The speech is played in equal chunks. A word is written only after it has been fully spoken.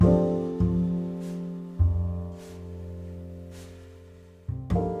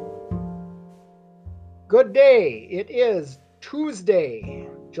Good day. It is Tuesday,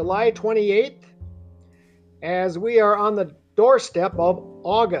 July 28th, as we are on the doorstep of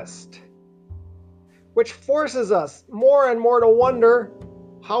August, which forces us more and more to wonder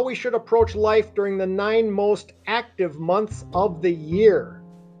how we should approach life during the 9 most active months of the year.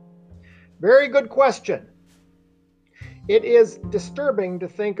 Very good question. It is disturbing to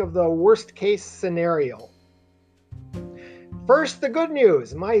think of the worst case scenario. First, the good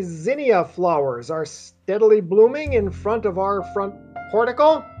news. My zinnia flowers are steadily blooming in front of our front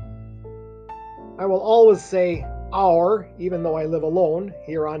portico. I will always say our, even though I live alone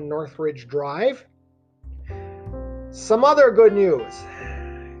here on Northridge Drive. Some other good news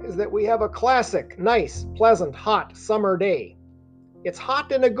is that we have a classic, nice, pleasant, hot summer day. It's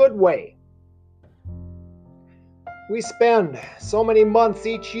hot in a good way. We spend so many months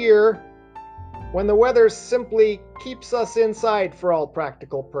each year when the weather simply keeps us inside for all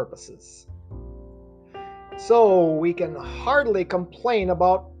practical purposes. So we can hardly complain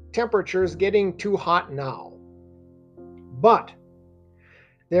about temperatures getting too hot now. But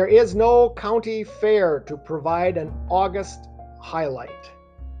there is no county fair to provide an August highlight.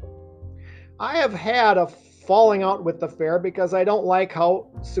 I have had a falling out with the fair because I don't like how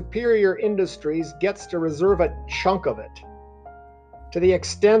Superior Industries gets to reserve a chunk of it, to the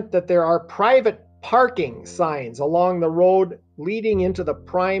extent that there are private parking signs along the road leading into the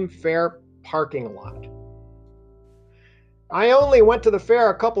prime fair parking lot. I only went to the fair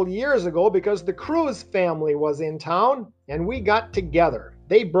a couple years ago because the Cruz family was in town and we got together.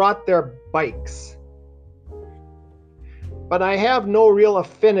 They brought their bikes. But I have no real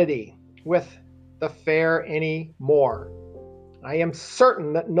affinity with the fair anymore. I am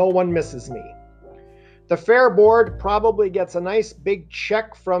certain that no one misses me. The fair board probably gets a nice big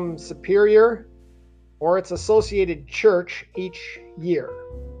check from Superior or its associated church each year.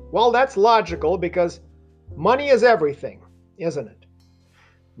 Well, that's logical because money is everything, isn't it?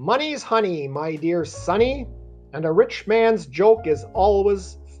 Money's honey, my dear sonny, and a rich man's joke is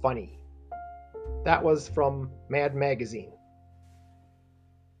always funny. That was from Mad Magazine.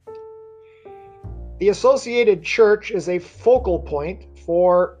 The Associated Church is a focal point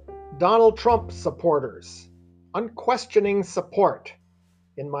for Donald Trump supporters. Unquestioning support,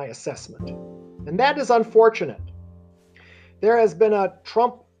 in my assessment. And that is unfortunate. There has been a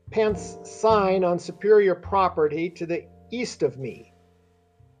Trump-Pence sign on Superior property to the east of me.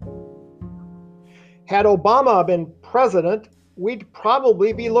 Had Obama been president, we'd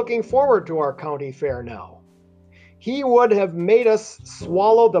probably be looking forward to our county fair now. He would have made us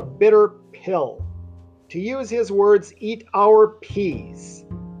swallow the bitter pill. To use his words, eat our peas.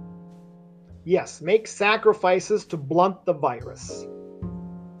 Yes, make sacrifices to blunt the virus.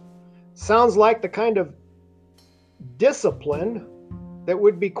 Sounds like the kind of discipline that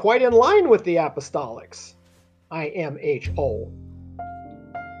would be quite in line with the apostolics. IMHO.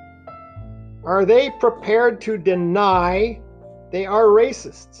 Are they prepared to deny they are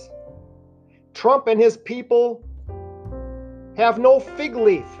racists? Trump and his people have no fig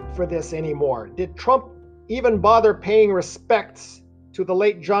leaf for this anymore. Did Trump even bother paying respects to the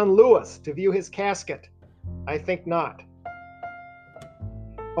late John Lewis to view his casket? I think not.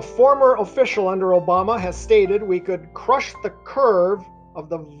 A former official under Obama has stated we could crush the curve of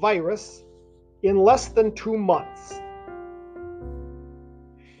the virus in less than 2 months.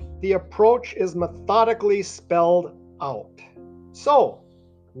 The approach is methodically spelled out. So,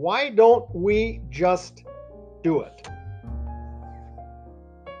 why don't we just do it?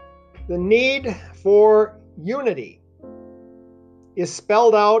 The need for unity is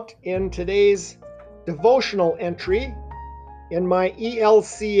spelled out in today's devotional entry in my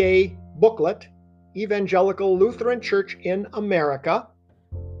ELCA booklet, Evangelical Lutheran Church in America.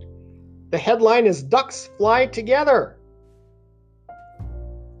 The headline is Ducks Fly Together.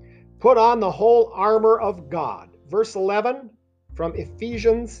 Put on the whole armor of God. Verse 11 from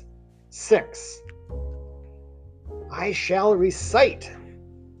Ephesians 6. I shall recite.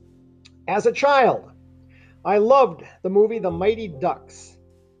 As a child, I loved the movie The Mighty Ducks.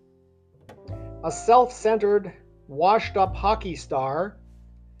 A self-centered, washed-up hockey star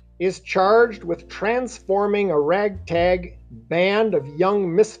is charged with transforming a ragtag band of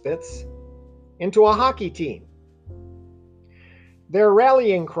young misfits into a hockey team. Their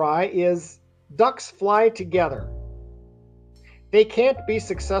rallying cry is, "Ducks fly together." They can't be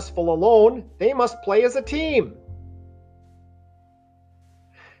successful alone. They must play as a team.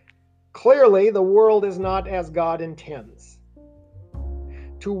 Clearly, the world is not as God intends.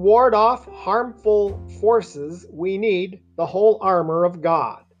 To ward off harmful forces, we need the whole armor of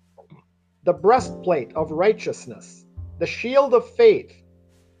God, the breastplate of righteousness, the shield of faith,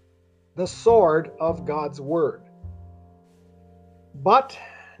 the sword of God's word. But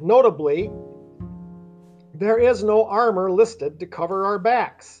notably, there is no armor listed to cover our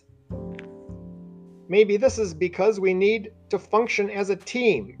backs. Maybe this is because we need to function as a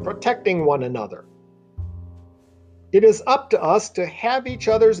team, protecting one another. It is up to us to have each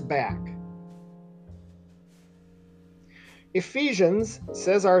other's back. Ephesians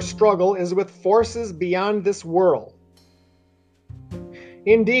says our struggle is with forces beyond this world.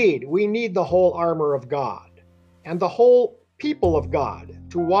 Indeed, we need the whole armor of God and the whole people of God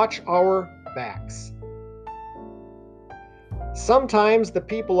to watch our backs. Sometimes the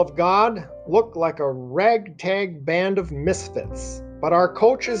people of God look like a ragtag band of misfits, but our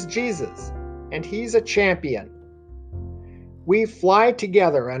coach is Jesus, and he's a champion. We fly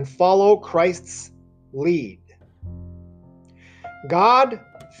together and follow Christ's lead. God,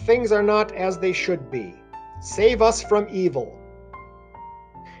 things are not as they should be. Save us from evil.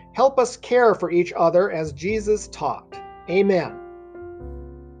 Help us care for each other as Jesus taught. Amen.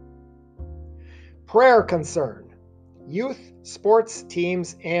 Prayer concern. Youth sports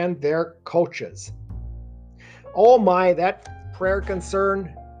teams and their coaches. Oh my, that prayer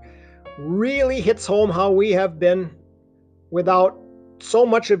concern really hits home how we have been without so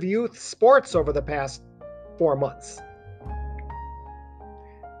much of youth sports over the past 4 months.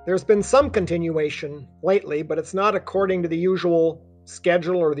 There's been some continuation lately, but it's not according to the usual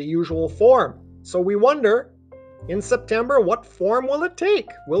schedule or the usual form. So we wonder, in September, what form will it take?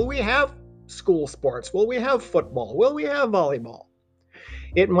 Will we have school sports? Will we have football? Will we have volleyball?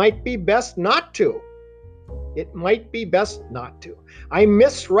 It might be best not to. It might be best not to. I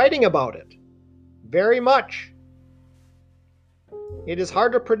miss writing about it very much. It is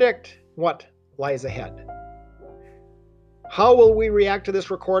hard to predict what lies ahead. How will we react to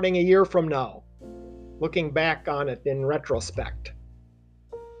this recording a year from now, looking back on it in retrospect?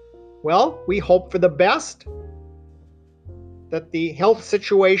 Well, we hope for the best, that the health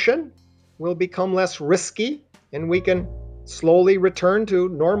situation will become less risky and we can slowly return to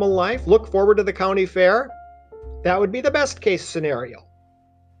normal life, look forward to the county fair. That would be the best case scenario.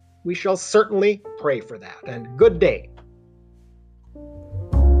 We shall certainly pray for that, and good day.